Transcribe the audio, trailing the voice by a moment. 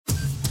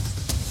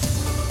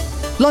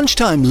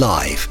Lunchtime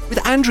Live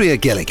with Andrea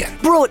Gilligan.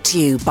 Brought to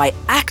you by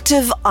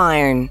Active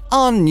Iron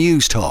On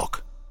News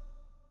Talk.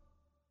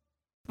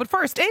 But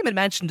first, Eamon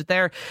mentioned it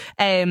there.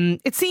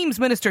 It seems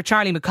Minister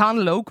Charlie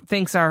McConalogue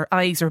thinks our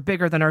eyes are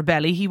bigger than our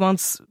belly. He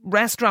wants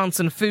restaurants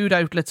and food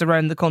outlets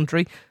around the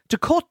country to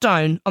cut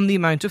down on the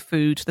amount of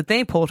food that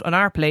they put on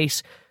our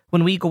plate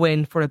when we go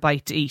in for a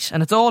bite to eat.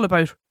 And it's all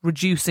about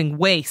reducing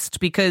waste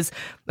because,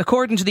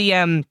 according to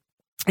the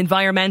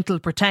Environmental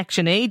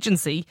Protection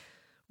Agency,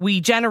 we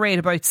generate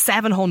about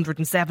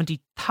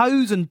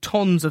 770,000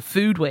 tonnes of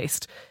food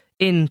waste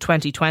in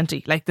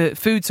 2020. Like, the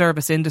food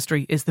service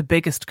industry is the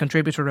biggest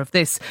contributor of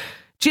this.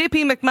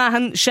 JP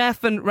McMahon,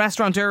 chef and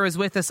restaurateur, is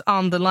with us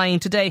on the line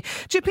today.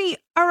 JP,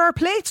 are our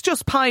plates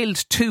just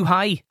piled too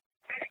high?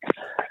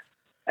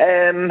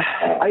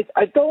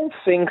 I don't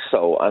think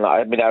so. And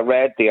I mean, I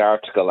read the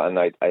article, and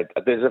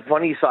there's a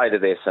funny side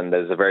of this, and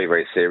there's a very,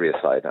 very serious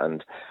side.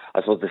 And I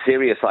suppose the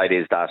serious side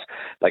is that,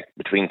 like,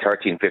 between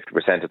 30 and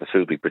 50% of the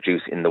food we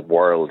produce in the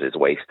world is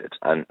wasted,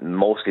 and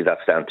mostly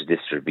that's down to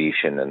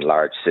distribution and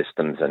large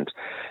systems and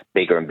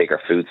bigger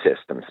food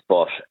systems.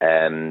 But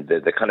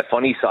the kind of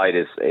funny side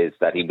is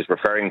that he was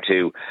referring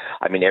to,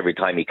 I mean, every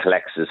time he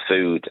collects his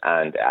food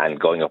and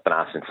going up and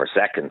asking for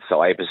seconds.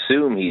 So I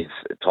presume he's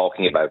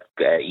talking about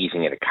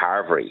eating at a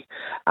carvery,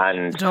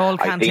 and Dole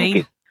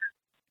canteen.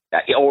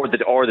 Or the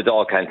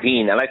Dole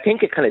canteen. And I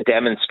think it kind of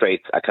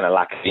demonstrates a kind of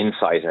lack of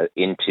insight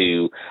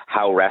into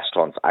how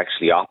restaurants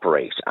actually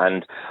operate.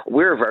 And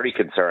we're very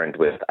concerned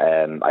with,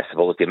 I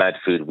suppose, the amount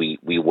of food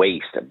we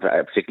waste,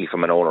 particularly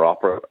from an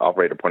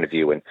owner-operator point of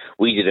view. And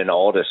we did an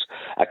audit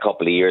a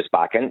couple of years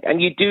back.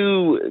 And you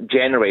do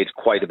generate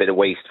quite a bit of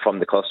waste from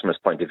the customer's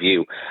point of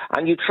view.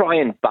 And you try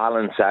and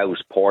balance out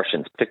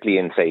portions, particularly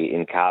in, say,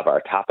 in cava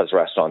or tapas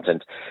restaurants,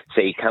 and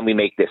say, can we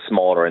make this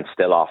smaller and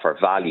still offer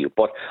value?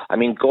 But, I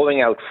mean,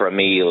 going out for a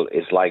meal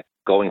is like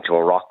going to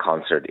a rock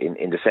concert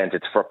in the sense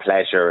it's for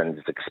pleasure and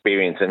it's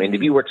experience. I mean,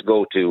 if you were to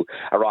go to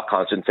a rock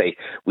concert and say,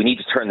 we need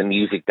to turn the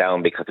music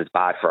down because it's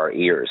bad for our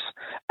ears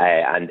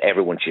and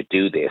everyone should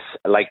do this,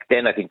 like,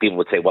 then I think people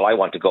would say, well, I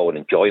want to go and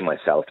enjoy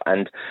myself.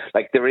 And,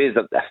 like, there is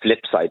a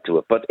flip side to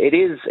it, but it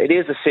is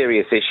a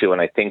serious issue.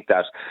 And I think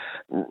that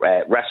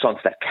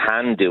restaurants that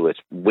can do it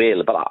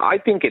will, but I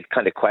think it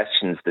kind of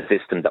questions the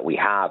system that we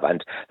have,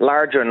 and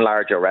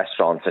larger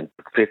restaurants, and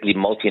particularly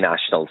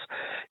multinationals,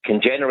 can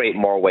generate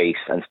more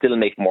waste and still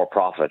make more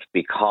profit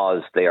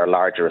because they are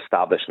larger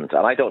establishments.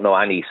 And I don't know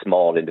any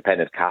small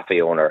independent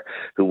cafe owner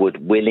who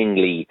would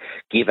willingly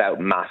give out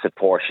massive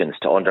portions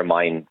to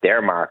undermine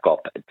their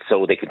markup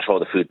so they can throw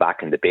the food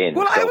back in the bin.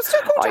 Well, so I was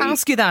still going to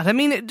ask you that. I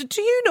mean,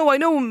 do you know, I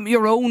know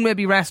your own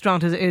maybe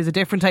restaurant is a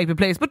different type of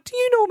place, but do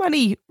you know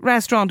many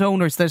restaurant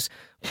owners that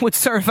would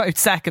serve out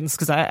seconds?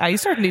 Because I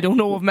certainly don't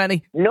know of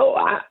many. No,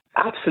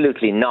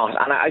 absolutely not.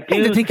 And I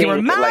do think you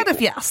were mad if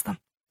you asked them.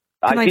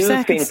 I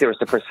do think there's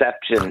a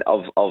perception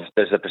of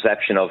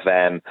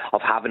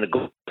having a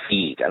good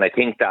feed, and I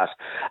think that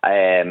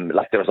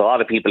like, there's a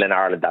lot of people in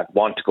Ireland that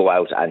want to go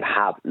out and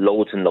have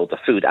loads and loads of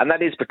food, and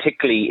that is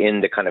particularly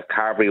in the kind of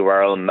carvery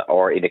realm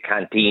or in a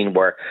canteen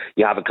where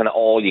you have a kind of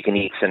all you can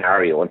eat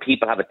scenario, and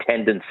people have a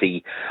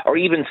tendency, or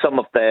even some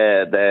of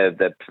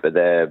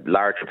the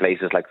larger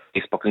places like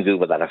Facebook and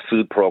Google that have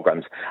food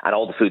programs and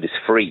all the food is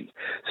free.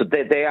 So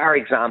they are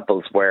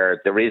examples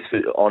where there is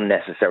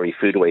unnecessary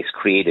food waste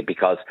created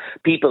because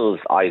people's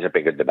eyes are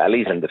bigger than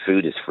bellies and the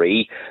food is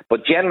free.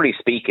 But generally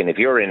speaking, if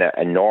you're in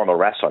a normal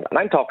restaurant, and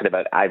I'm talking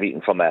about I've eaten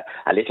from a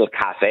little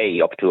cafe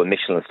up to a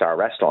Michelin star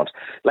restaurant,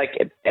 like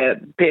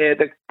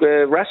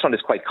the restaurant is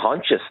quite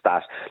conscious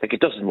that, like, it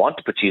doesn't want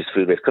to produce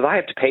food waste because I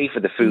have to pay for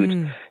the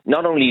food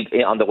not only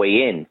on the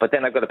way in, but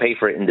then I've got to pay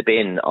for it in the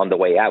bin on the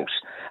way out.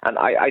 And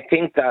I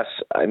think that,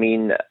 I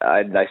mean,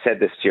 I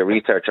said this to your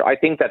researcher, I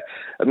think that,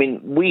 I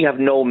mean, we have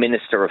no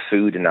Minister of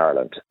Food in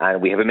Ireland,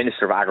 and we have a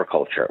Minister of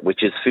Agriculture,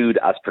 which is food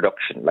as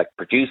production, like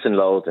producing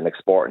loads and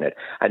exporting it.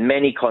 And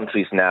many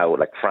countries now,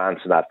 like France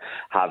and that,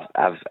 have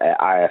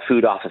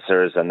food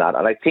officers and that.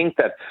 And I think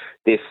that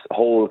this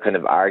whole kind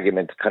of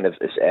argument kind of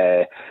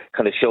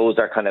shows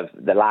our kind of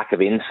the lack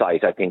of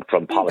insight, I think,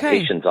 from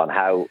politicians on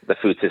how the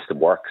food system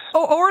works.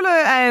 Oh,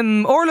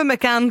 Orla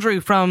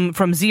McAndrew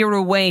from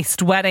Zero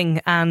Waste Wedding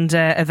and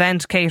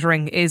Event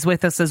Catering is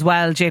with us as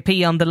well,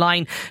 JP, on the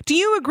line. Do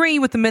you agree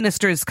with the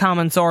Minister's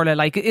comments, Orla?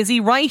 Like, is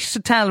he right to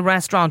tell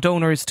restaurant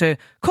owners to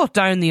cut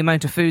down the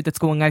amount of food that's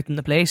going out in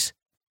the plate?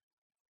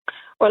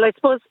 Well, I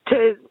suppose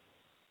to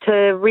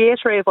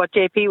reiterate what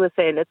JP was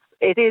saying,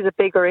 it is a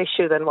bigger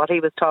issue than what he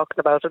was talking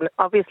about, and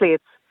obviously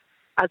it's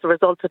as a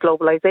result of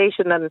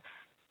globalisation, and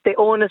the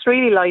onus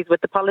really lies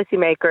with the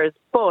policymakers.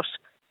 But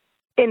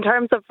in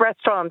terms of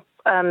restaurants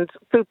and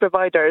food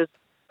providers,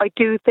 I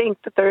do think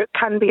that there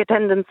can be a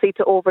tendency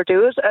to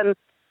overdo it, and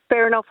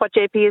fair enough what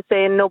JP is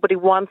saying, nobody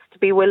wants to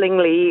be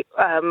willingly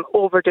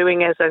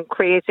overdoing it and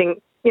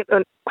creating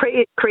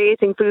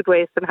food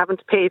waste and having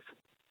to pay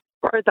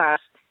for that.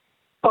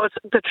 But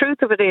the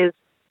truth of it is,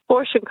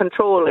 portion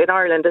control in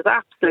Ireland is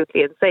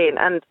absolutely insane.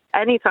 And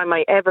anytime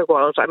I ever go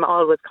out, I'm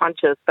always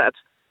conscious that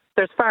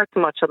there's far too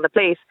much on the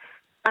plate.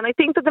 And I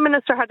think that the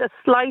minister had a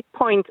slight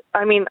point.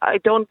 I mean, I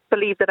don't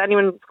believe that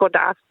anyone's going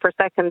to ask for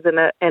seconds in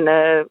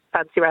a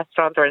fancy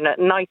restaurant or in a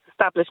nice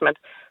establishment.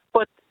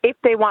 But if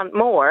they want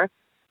more,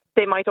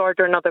 they might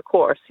order another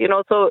course,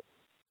 So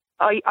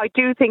I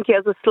do think he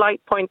has a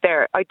slight point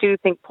there. I do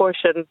think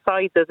portion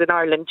sizes in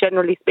Ireland,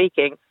 generally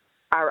speaking,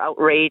 are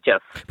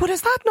outrageous. But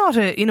is that not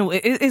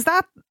is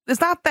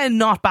that then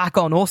not back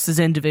on us as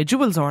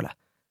individuals, Orla?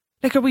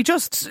 Like, are we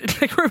just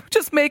we're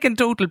just making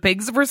total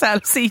pigs of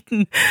ourselves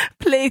eating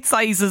plate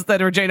sizes that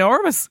are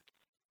ginormous?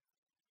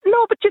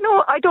 No, but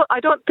I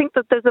don't think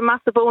that there's a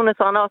massive onus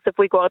on us if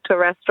we go out to a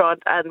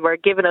restaurant and we're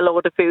given a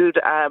load of food,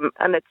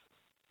 and it's.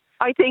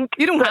 I think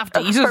you don't have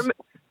to eat it.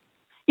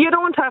 You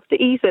don't have to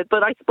eat it,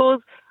 but I suppose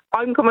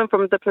I'm coming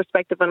from the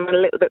perspective, and I'm a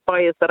little bit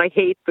biased, that I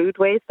hate food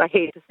waste. I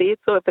hate to see it.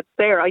 So if it's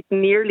there, I'd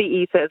nearly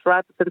eat it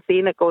rather than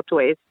seeing it go to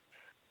waste.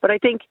 But I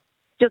think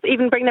just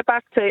even bringing it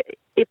back to,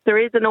 if there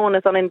is an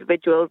onus on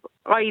individuals,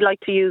 I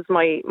like to use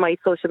my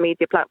social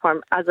media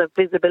platform as a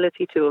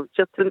visibility tool,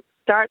 just to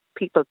start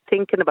people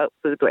thinking about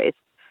food waste.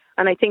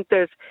 And I think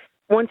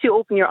once you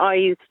open your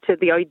eyes to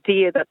the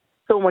idea that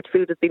so much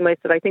food is being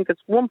wasted, I think there's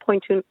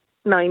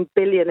 1.29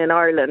 billion in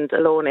Ireland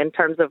alone in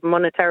terms of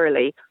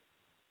monetarily.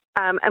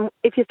 And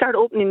if you start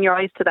opening your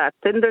eyes to that,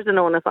 then there's an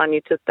onus on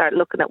you to start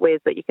looking at ways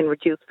that you can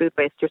reduce food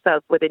waste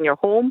yourself within your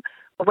home.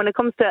 But when it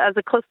comes to as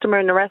a customer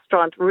in a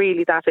restaurant,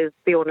 really that is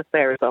the onus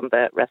there is on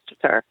the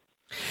restaurateur.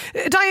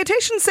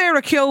 Dietitian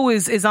Sarah Keogh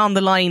is on the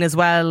line as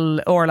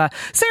well, Orla.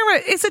 Sarah,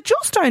 is it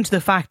just down to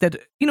the fact that,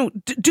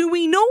 do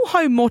we know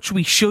how much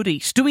we should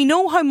eat? Do we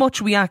know how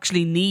much we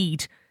actually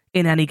need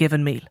in any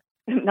given meal?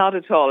 Not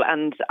at all.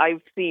 And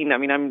I've seen,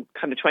 I'm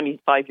kind of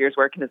 25 years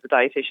working as a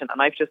dietitian,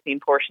 and I've just seen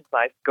portion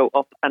size go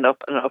up and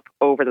up and up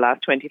over the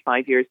last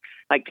 25 years.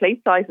 Like,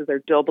 plate sizes are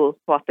double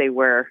what they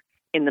were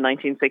in the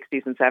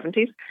 1960s and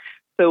 70s.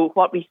 So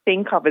what we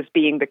think of as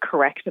being the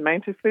correct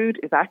amount of food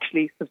is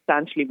actually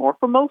substantially more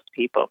for most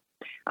people.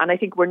 And I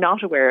think we're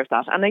not aware of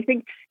that. And I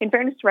think, in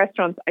fairness to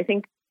restaurants, I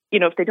think,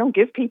 if they don't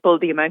give people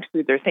the amount of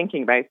food they're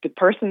thinking about,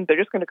 they're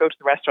just going to go to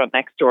the restaurant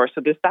next door. So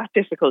there's that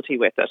difficulty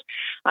with it.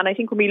 And I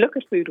think when we look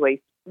at food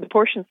waste, the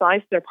portion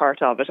sizes are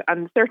part of it.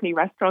 And certainly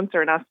restaurants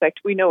are an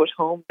aspect. We know at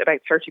home about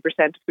 30%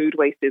 of food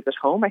waste is at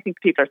home. I think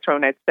people are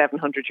throwing out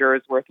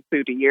 €700 worth of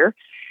food a year.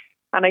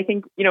 And I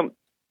think,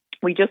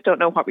 we just don't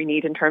know what we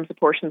need in terms of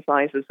portion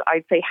sizes.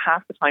 I'd say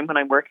half the time when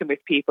I'm working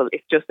with people,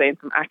 it's just saying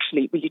to them,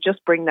 actually, will you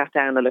just bring that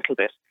down a little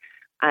bit?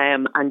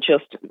 And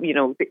just,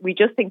 we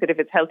just think that if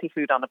it's healthy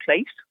food on a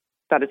plate,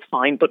 that it's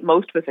fine. But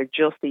most of us are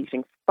just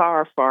eating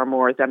far, far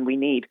more than we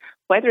need,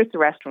 whether it's a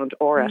restaurant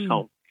or at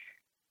home.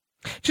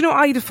 Do you know,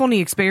 I had a funny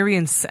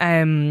experience,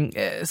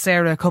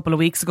 Sarah, a couple of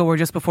weeks ago or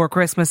just before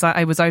Christmas.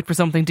 I was out for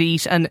something to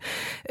eat, and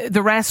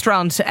the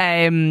restaurant,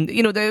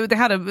 they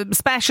had a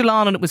special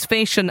on and it was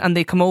fish, and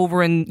they come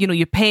over and,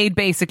 you paid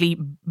basically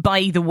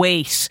by the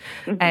weight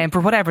for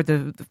whatever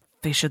the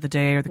fish of the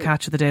day or the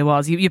catch of the day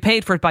was. You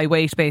paid for it by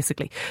weight,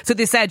 basically. So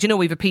they said,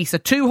 we have a piece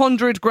of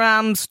 200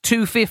 grams,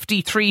 250,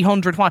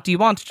 300, what do you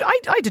want?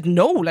 I didn't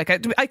know. Like,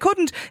 I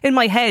couldn't in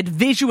my head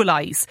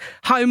visualise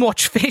how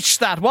much fish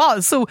that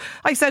was. So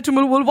I said to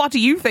them, well, what do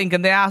you think?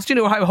 And they asked,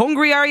 how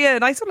hungry are you?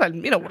 And I said,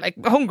 well,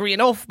 hungry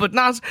enough, but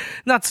not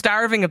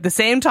starving at the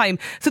same time.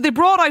 So they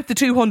brought out the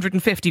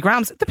 250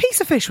 grams. The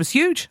piece of fish was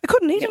huge. I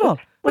couldn't eat it all.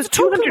 Well,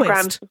 200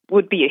 grams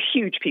would be a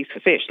huge piece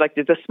of fish. Like,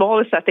 the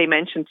smallest that they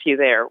mentioned to you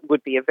there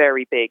would be a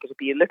very big. It would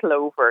be a little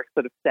over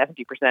sort of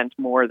 70%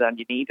 more than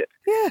you needed.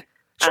 Yeah.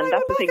 And I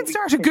went back and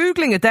started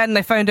Googling it then, and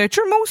I found out,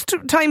 most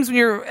times when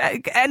you're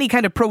any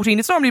kind of protein,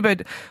 it's normally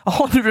about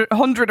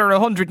 100 or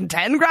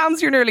 110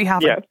 grams you're nearly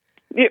having.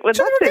 Yeah. Well,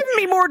 they were giving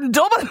me more than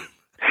double.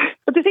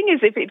 But the thing is,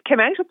 if it came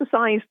out at the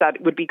size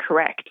that would be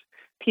correct,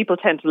 people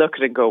tend to look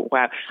at it and go,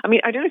 wow. I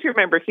don't know if you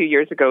remember a few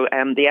years ago,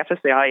 the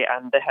FSAI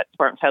and the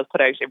Department of Health put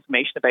out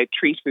information about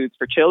treat foods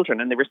for children.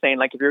 And they were saying,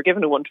 like, if you're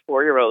giving a 1 to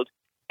 4-year-old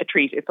a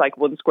treat, it's like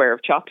 1 square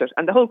of chocolate.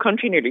 And the whole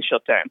country nearly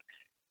shut down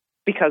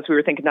because we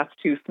were thinking that's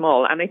too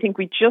small. And I think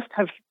we just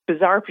have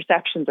bizarre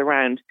perceptions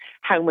around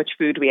how much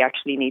food we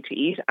actually need to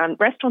eat. And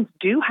restaurants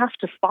do have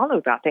to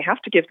follow that. They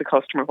have to give the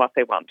customer what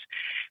they want.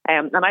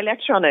 And I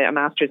lecture on a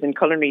master's in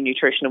culinary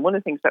nutrition. And one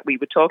of the things that we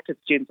would talk to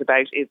students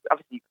about is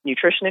obviously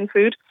nutrition in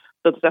food.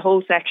 So there's a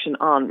whole section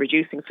on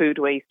reducing food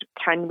waste.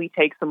 Can we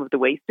take some of the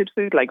wasted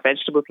food, like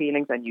vegetable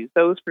peelings, and use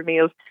those for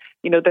meals?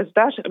 There's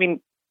that.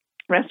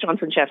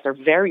 Restaurants and chefs are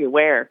very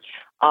aware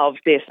of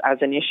this as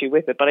an issue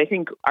with it. But I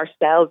think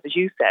ourselves, as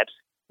you said,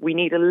 we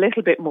need a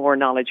little bit more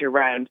knowledge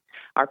around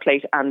our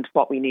plate and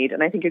what we need.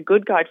 And I think a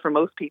good guide for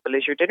most people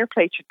is your dinner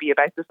plate should be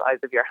about the size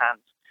of your hand.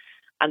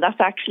 And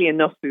that's actually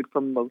enough food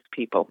for most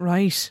people.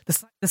 Right.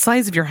 The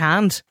size of your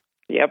hand.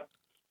 Yep.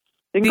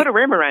 You can put a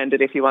rim around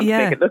it if you want to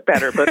make it look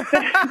better, but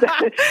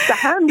the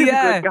hand is a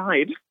good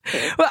guide.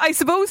 Well, I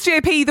suppose,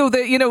 JP, though,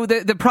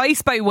 the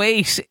price by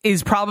weight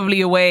is probably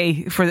a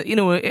way for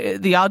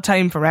the odd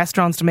time for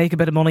restaurants to make a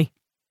bit of money.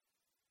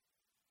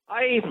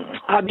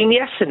 I mean,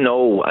 yes and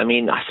no. I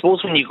mean, I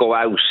suppose when you go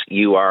out,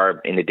 you are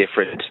in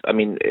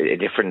having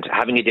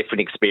a different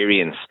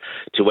experience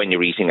to when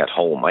you're eating at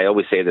home. I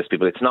always say this,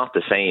 people, it's not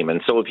the same.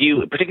 And so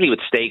particularly with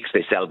steaks,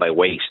 they sell by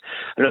weight.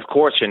 And of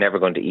course, you're never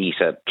going to eat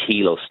a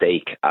kilo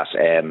steak at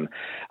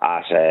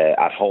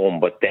home.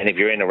 But then if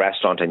you're in a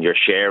restaurant and you're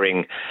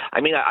sharing,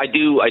 I mean, I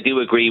do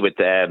agree with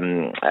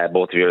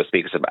both of your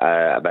speakers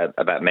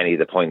about many of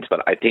the points. But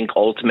I think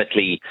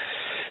ultimately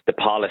the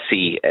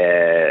policy,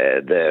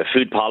 the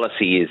food policy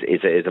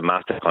is a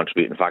massive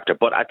contributing factor.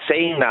 But at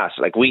saying that,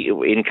 like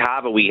in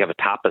Cava, we have a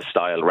tapas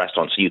style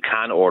restaurant, so you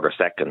can order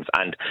seconds.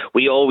 And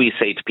we always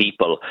say to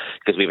people,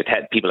 because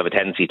people have a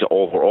tendency to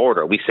over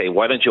order, we say,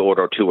 why don't you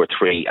order 2 or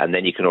 3 and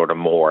then you can order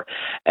more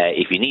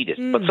if you need it.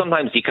 But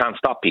sometimes you can't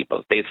stop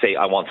people. They'd say,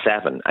 I want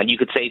 7. And you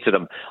could say to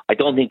them, I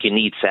don't think you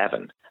need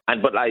 7.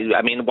 But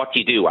I mean, what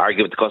do you do?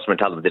 Argue with the customer and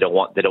tell them they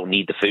don't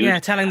need the food. Yeah,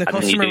 telling the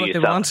customer what they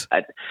want.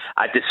 At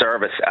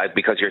disservice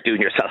because you're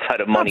doing yourself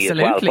out of money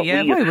Absolutely, as well. But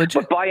yeah, why would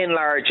you? But by and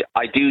large,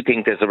 I do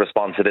think there's a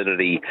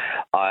responsibility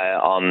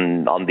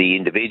on the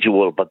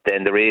individual. But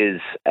then there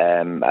is,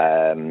 I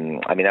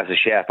mean, as a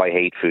chef, I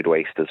hate food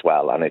waste as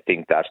well, and I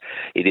think that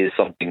it is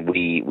something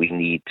we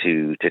need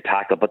to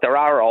tackle. But there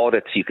are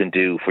audits you can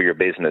do for your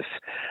business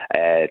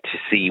to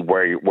see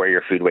where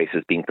your food waste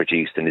is being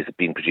produced, and is it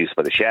being produced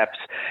by the chefs?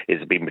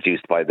 Is it being produced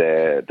by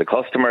the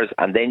customers?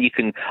 And then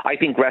I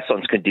think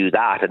restaurants can do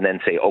that and then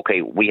say,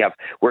 okay,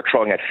 we're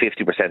throwing out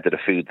 50% of the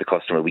food the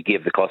customer, we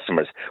give the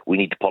customers, we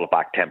need to pull it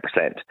back 10%.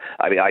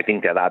 I mean, I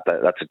think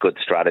that's a good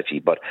strategy.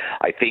 But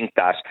I think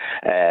that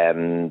I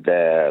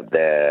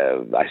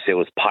say it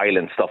was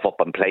piling stuff up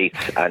on plates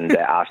and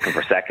asking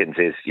for seconds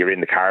is you're in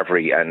the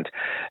carvery and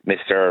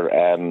Mr.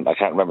 I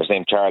can't remember his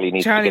name, Charlie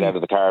needs to get out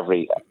of the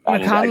carvery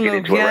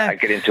and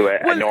get into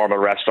a normal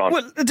restaurant.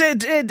 Well,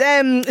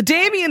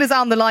 Damien is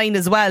on the line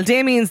as well.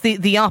 Damien's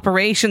the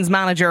operations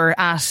manager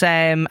at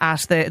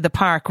the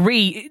park.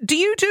 Do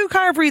you do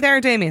carvery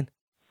there, Damien?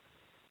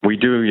 We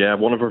do, yeah.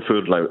 One of our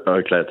food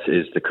outlets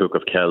is the Cook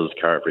of Kells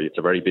carvery. It's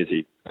a very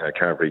busy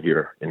carvery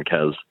here in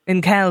Kells.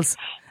 In Kells.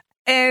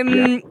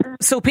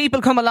 So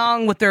people come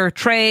along with their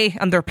tray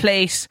and their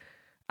plate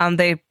and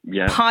they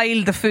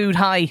pile the food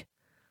high.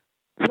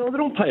 No, they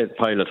don't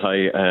pile it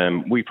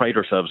high. We pride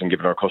ourselves in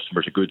giving our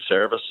customers a good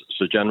service.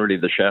 So generally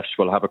the chefs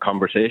will have a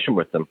conversation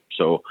with them.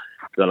 So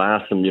they'll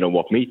ask them,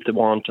 what meat they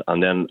want.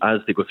 And then as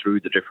they go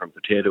through the different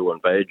potato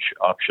and veg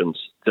options,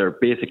 they're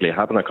basically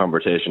having a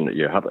conversation.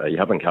 Are you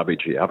having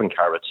cabbage? Are you having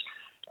carrots?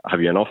 Have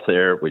you enough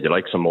there? Would you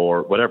like some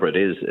more? Whatever it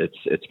is,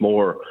 it's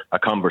more a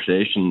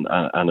conversation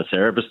and a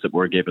service that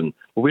we're giving.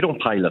 But we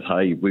don't pile it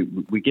high.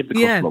 We give the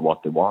customer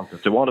what they want.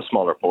 If they want a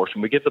smaller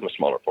portion, we give them a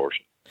smaller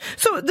portion.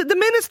 So the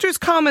minister's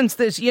comments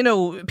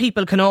that,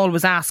 people can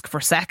always ask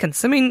for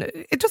seconds. I mean,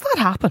 does that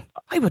happen?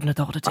 I wouldn't have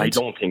thought it did. I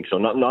don't think so.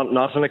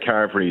 Not in a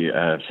carvery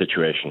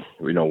situation.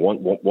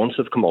 Once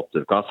they've come up,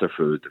 they've got their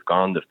food, they've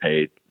gone, they've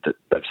paid,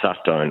 they've sat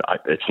down.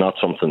 It's not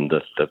something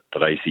that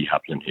I see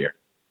happening here.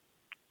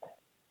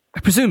 I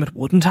presume it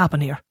wouldn't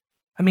happen here.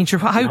 I mean, sure,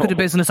 how could a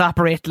business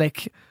operate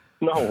like...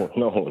 No.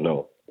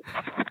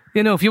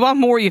 If you want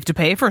more, you have to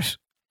pay for it.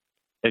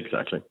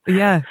 Exactly.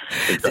 Yeah.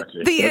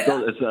 Exactly.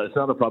 It's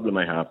not a problem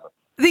I have.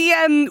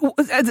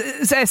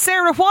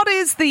 Sarah, what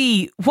is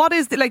the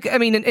like? I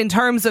mean, in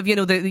terms of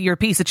your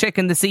piece of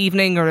chicken this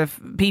evening, or if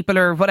people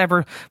are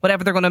whatever they're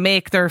going to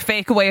make their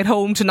takeaway at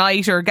home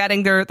tonight, or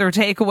getting their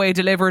takeaway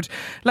delivered,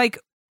 like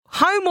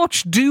how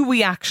much do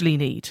we actually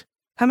need?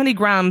 How many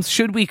grams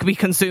should we be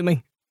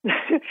consuming?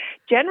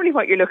 Generally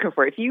what you're looking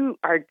for, if you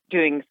are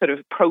doing sort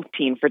of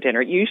protein for dinner,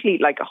 usually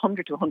like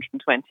 100 to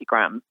 120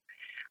 grams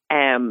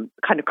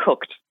kind of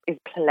cooked is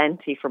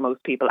plenty for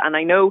most people. And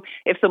I know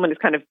if someone is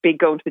kind of big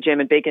going to the gym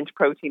and big into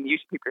protein,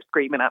 usually people are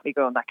screaming at me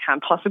going, that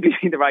can't possibly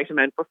be the right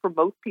amount. But for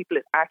most people,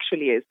 it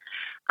actually is.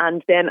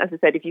 And then, as I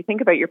said, if you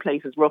think about your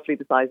plate as roughly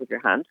the size of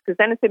your hand, because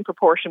then it's in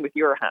proportion with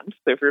your hand.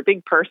 So if you're a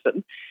big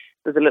person,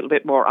 there's a little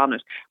bit more on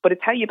it. But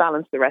it's how you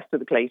balance the rest of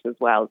the plate as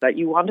well, that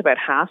you want about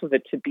half of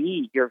it to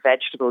be your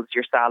vegetables,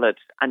 your salad,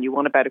 and you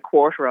want about a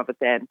quarter of it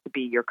then to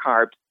be your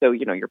carbs. So,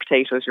 your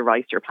potatoes, your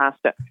rice, your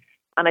pasta.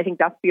 And I think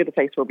that's the other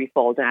place where we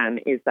fall down,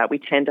 is that we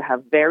tend to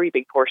have very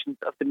big portions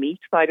of the meat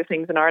side of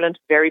things in Ireland,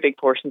 very big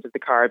portions of the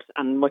carbs,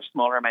 and much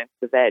smaller amounts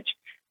of the veg.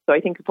 So I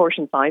think the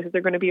portion sizes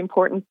are going to be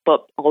important,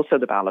 but also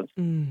the balance.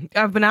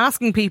 I've been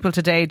asking people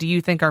today, do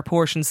you think our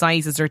portion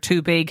sizes are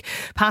too big?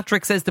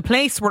 Patrick says the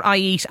place where I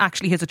eat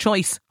actually has a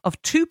choice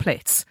of 2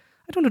 plates.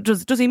 I don't know,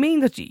 does he mean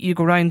that you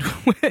go round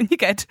and you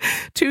get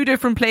 2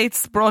 different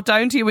plates brought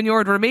down to you when you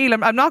order a meal?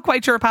 I'm not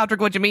quite sure,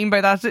 Patrick, what you mean by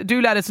that. Do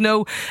let us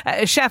know.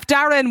 Chef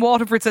Dara in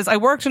Waterford says, I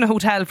worked in a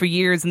hotel for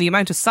years and the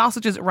amount of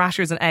sausages,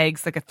 rashers and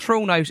eggs that get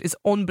thrown out is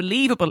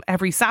unbelievable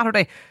every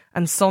Saturday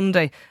and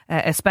Sunday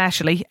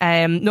especially.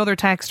 Another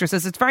texter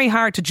says it's very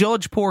hard to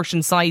judge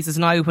portion sizes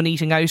now when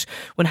eating out,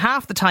 when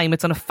half the time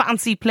it's on a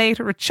fancy plate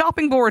or a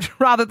chopping board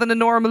rather than a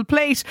normal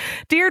plate.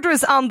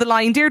 Deirdre's on the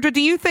line. Deirdre,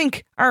 do you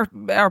think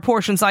our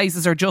portion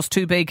sizes are just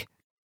too big?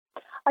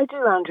 I do,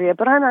 Andrea,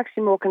 but I'm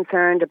actually more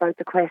concerned about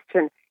the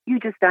question, you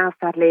just asked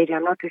that lady,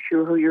 I'm not too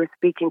sure who you're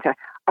speaking to,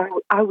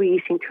 are we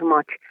eating too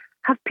much?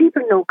 Have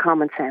people no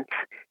common sense?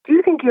 Do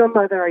you think your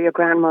mother or your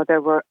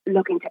grandmother were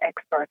looking to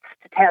experts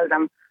to tell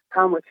them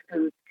how much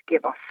food to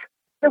give us?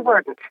 They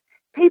weren't.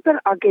 People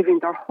are giving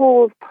their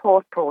whole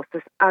thought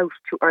process out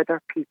to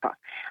other people.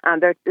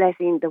 And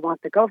they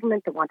want the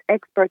government, they want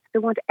experts, they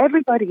want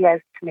everybody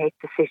else to make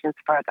decisions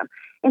for them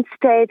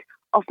instead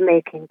of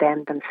making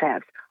them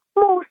themselves.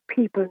 Most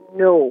people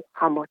know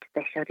how much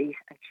they should eat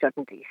and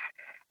shouldn't eat.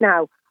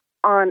 Now,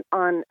 on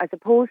as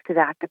opposed to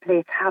that, the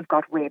plates have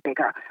got way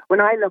bigger.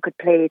 When I look at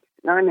plates,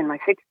 now I'm in my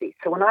 60s,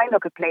 so when I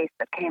look at plates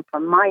that came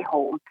from my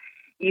home,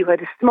 you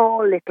had a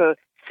small little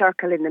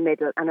circle in the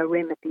middle and a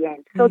rim at the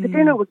end. So the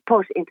dinner was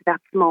put into that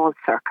small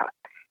circle.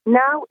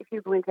 Now, if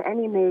you go into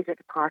any major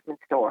department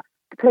store,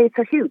 the plates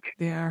are huge.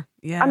 They are,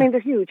 yeah. I mean, they're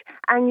huge.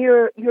 And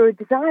your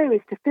desire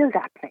is to fill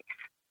that place.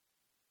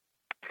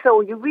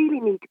 So you really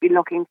need to be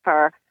looking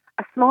for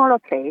a smaller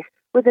plate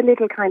with a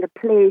little kind of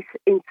place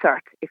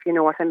insert, if you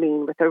know what I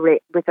mean, with a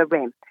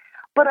rim.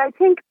 But I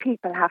think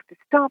people have to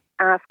stop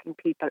asking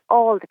people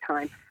all the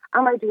time,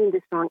 am I doing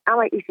this wrong? Am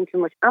I eating too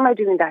much? Am I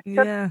doing that?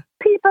 Yeah. So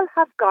people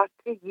have got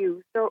to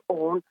use their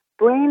own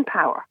brain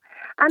power.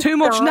 And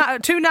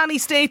too nanny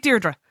state,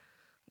 Deirdre.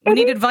 We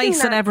need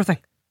advice on everything.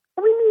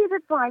 We need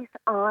advice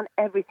on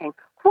everything.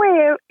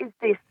 Where is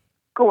this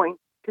going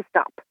to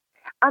stop?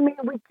 I mean,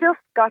 we just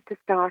got to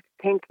start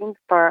thinking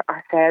for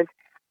ourselves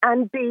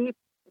and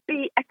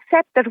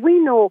accept that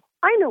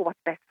I know what's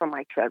best for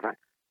my children.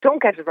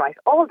 Don't get it right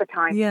all the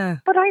time. Yeah.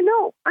 But I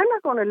know I'm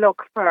not going to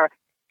look for,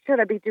 should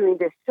I be doing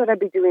this? Should I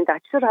be doing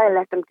that? Should I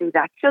let them do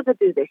that? Should I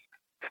do this?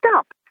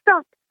 Stop,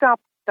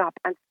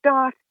 and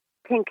start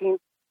thinking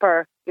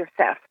for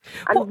yourself.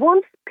 And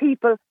once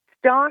people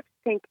start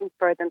thinking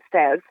for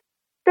themselves,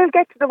 they'll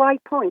get to the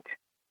right point.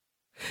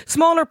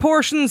 Smaller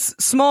portions,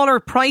 smaller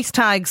price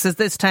tags, as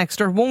this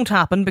texter, won't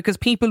happen because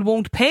people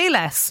won't pay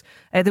less.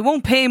 They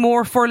won't pay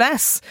more for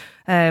less,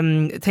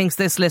 thinks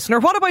this listener.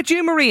 What about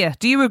you, Maria?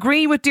 Do you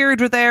agree with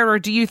Deirdre there, or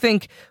do you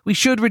think we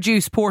should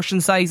reduce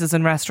portion sizes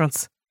in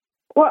restaurants?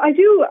 Well, I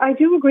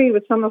do agree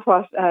with some of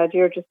what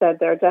Deirdre said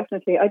there,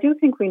 definitely. I do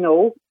think we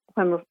know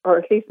when we're, or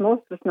at least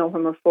most of us know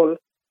when we're full.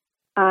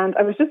 And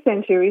I was just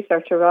saying to your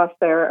researcher, Ross,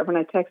 there, when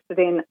I texted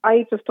in,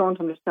 I just don't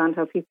understand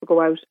how people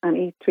go out and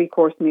eat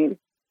 3-course meals.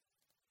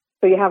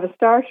 So you have a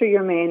starter,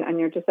 your main, and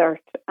your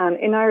dessert. And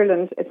in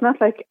Ireland, it's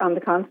not like on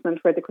the continent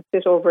where they could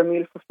sit over a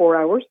meal for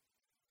 4 hours,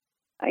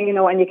 and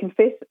you can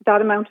fit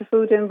that amount of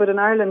food in. But in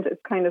Ireland,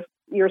 it's kind of,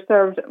 you're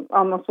served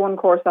almost one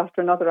course after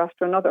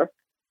another.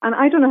 And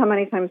I don't know how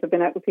many times I've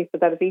been out with people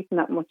that have eaten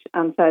that much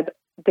and said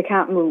they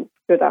can't move,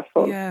 they're that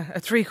full. Yeah, a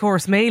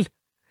 3-course meal.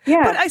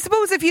 Yeah. But I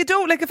suppose if you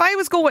don't, like if I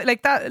was going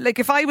like that, like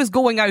if I was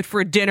going out for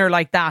a dinner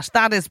like that,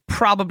 that is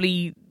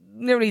probably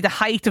nearly the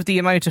height of the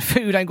amount of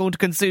food I'm going to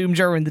consume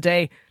during the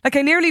day. Like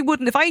I nearly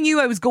wouldn't, if I knew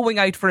I was going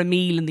out for a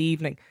meal in the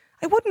evening,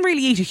 I wouldn't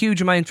really eat a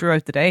huge amount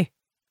throughout the day.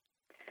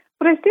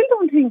 But I still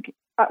don't think,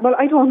 well,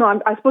 I don't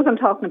know, I suppose I'm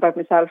talking about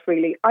myself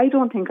really. I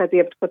don't think I'd be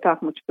able to put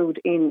that much food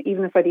in,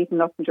 even if I'd eaten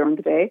nothing during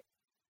the day.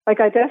 Like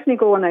I'd definitely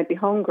go and I'd be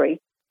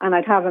hungry and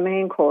I'd have a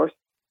main course.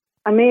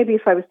 And maybe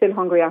if I was still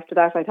hungry after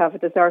that, I'd have a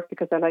dessert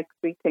because I like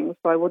sweet things,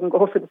 so I wouldn't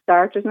go for the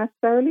starters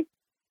necessarily.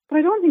 But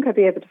I don't think I'd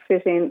be able to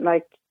fit in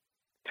like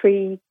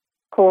 3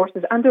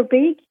 courses. And they're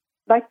big,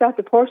 like that.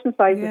 The portion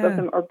sizes of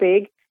them are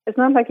big. It's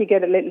not like you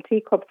get a little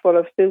teacup full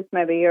of soup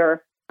maybe,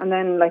 and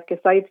then like a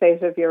side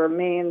plate of your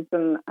mains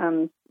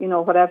and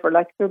whatever.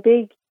 Like they're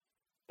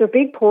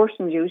big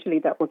portions usually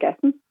that we're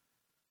getting.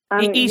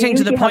 And eating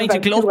to the point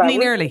of gluttony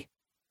nearly.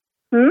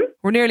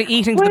 We're nearly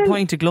eating to the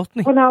point of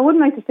gluttony. Well, no, I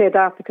wouldn't like to say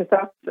that because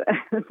that's,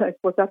 I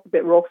suppose that's a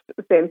bit rough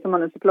saying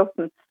someone is a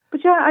glutton. But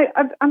yeah,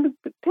 I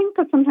think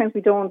that sometimes we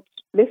don't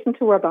listen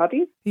to our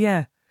bodies.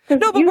 Yeah. No,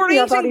 but we're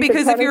eating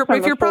because if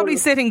you're probably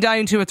sitting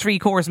down to a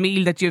 3-course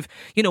meal that you've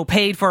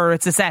paid for,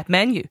 it's a set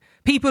menu.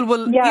 People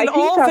will you'll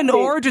often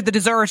order the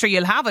dessert or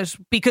you'll have it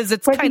because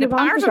it's kind of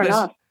part of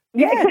it.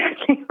 Yeah,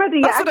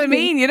 exactly. That's what I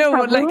mean.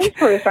 Have room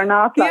for it or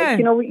not? Like,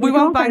 we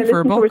won't bang for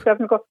a buck.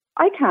 And go,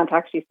 I can't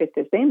actually fit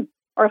this in.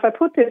 Or if I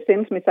put this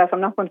into myself,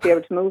 I'm not going to be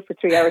able to move for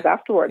 3 hours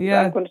afterwards.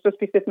 Yeah. I'm going to just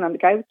be sitting on the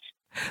couch.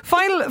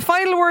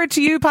 Final word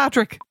to you,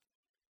 Patrick.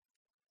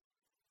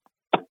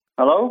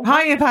 Hello?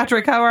 Hiya,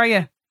 Patrick. How are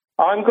you?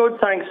 I'm good,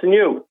 thanks. And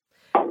you?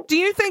 Do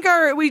you think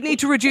we need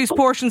to reduce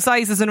portion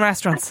sizes in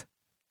restaurants?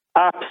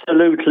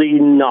 Absolutely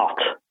not.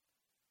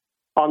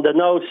 Under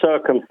no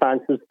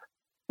circumstances.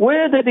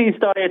 Where do these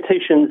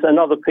dietitians and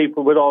other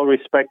people, with all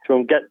respect to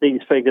them, get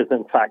these figures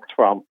and facts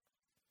from?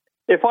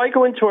 If I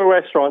go into a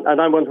restaurant and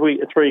I want to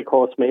eat a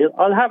 3-course meal,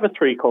 I'll have a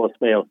 3-course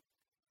meal.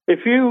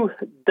 If you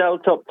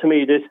dealt up to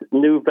me this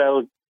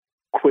Nouvelle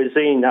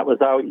cuisine that was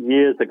out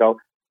years ago,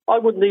 I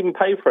wouldn't even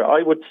pay for it.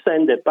 I would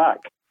send it back.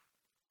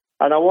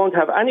 And I won't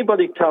have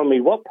anybody tell me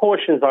what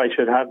portions I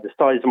should have, the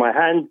size of my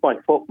hand, my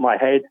foot, my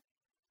head.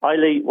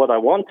 I'll eat what I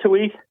want to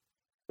eat.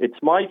 It's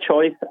my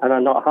choice, and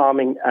I'm not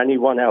harming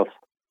anyone else.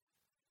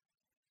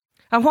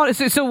 And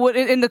so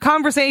in the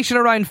conversation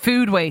around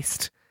food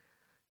waste,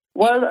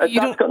 Well,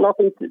 that's got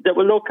nothing to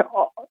look.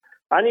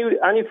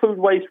 Any food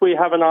waste we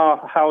have in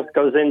our house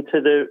goes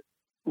into the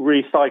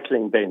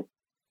recycling bin.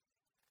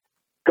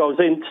 Goes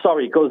into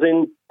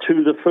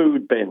the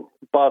food bin.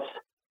 But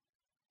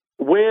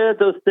where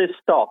does this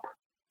stop?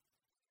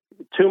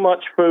 Too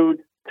much food,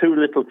 too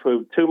little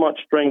food. Too much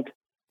drink,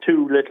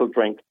 too little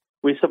drink.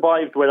 We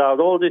survived without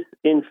all this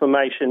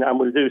information, and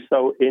will do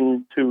so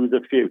into the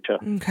future.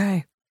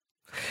 Okay.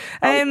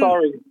 I'm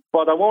sorry,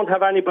 but I won't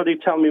have anybody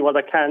tell me what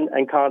I can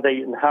and can't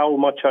eat and how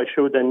much I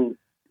should and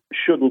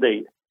shouldn't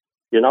eat.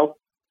 You know.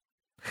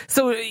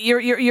 So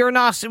you're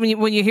not,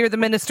 when you hear the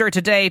minister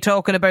today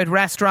talking about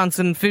restaurants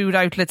and food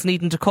outlets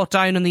needing to cut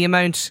down on the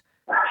amount.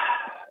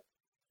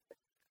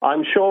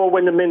 I'm sure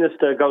when the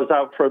minister goes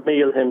out for a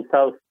meal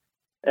himself,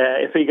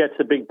 if he gets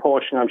a big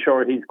portion, I'm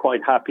sure he's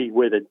quite happy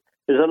with it.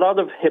 There's a lot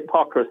of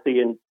hypocrisy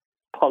in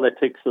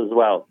politics as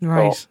well.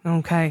 Right, so,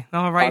 okay,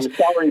 all right. I'm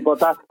sorry, but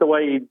that's the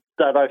way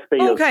that I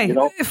feel. Okay, you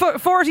know?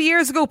 40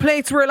 years ago,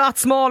 plates were a lot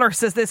smaller,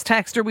 says this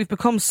texter. We've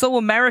become so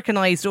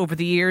Americanised over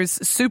the years,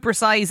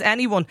 supersize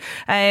anyone.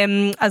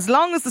 As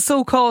long as the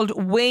so-called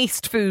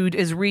waste food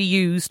is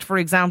reused, for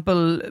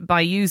example,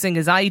 by using,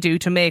 as I do,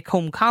 to make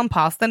home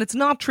compost, then it's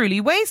not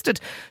truly wasted.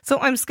 So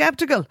I'm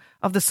sceptical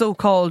of the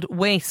so-called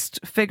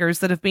waste figures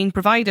that have been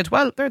provided.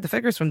 Well, they're the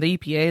figures from the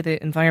EPA,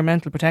 the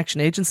Environmental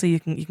Protection Agency. You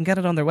can get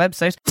it on their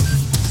website.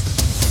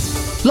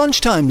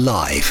 Lunchtime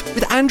Live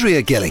with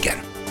Andrea Gilligan.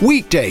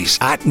 Weekdays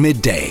at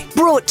midday.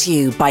 Brought to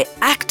you by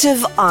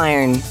Active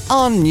Iron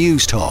On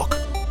News Talk.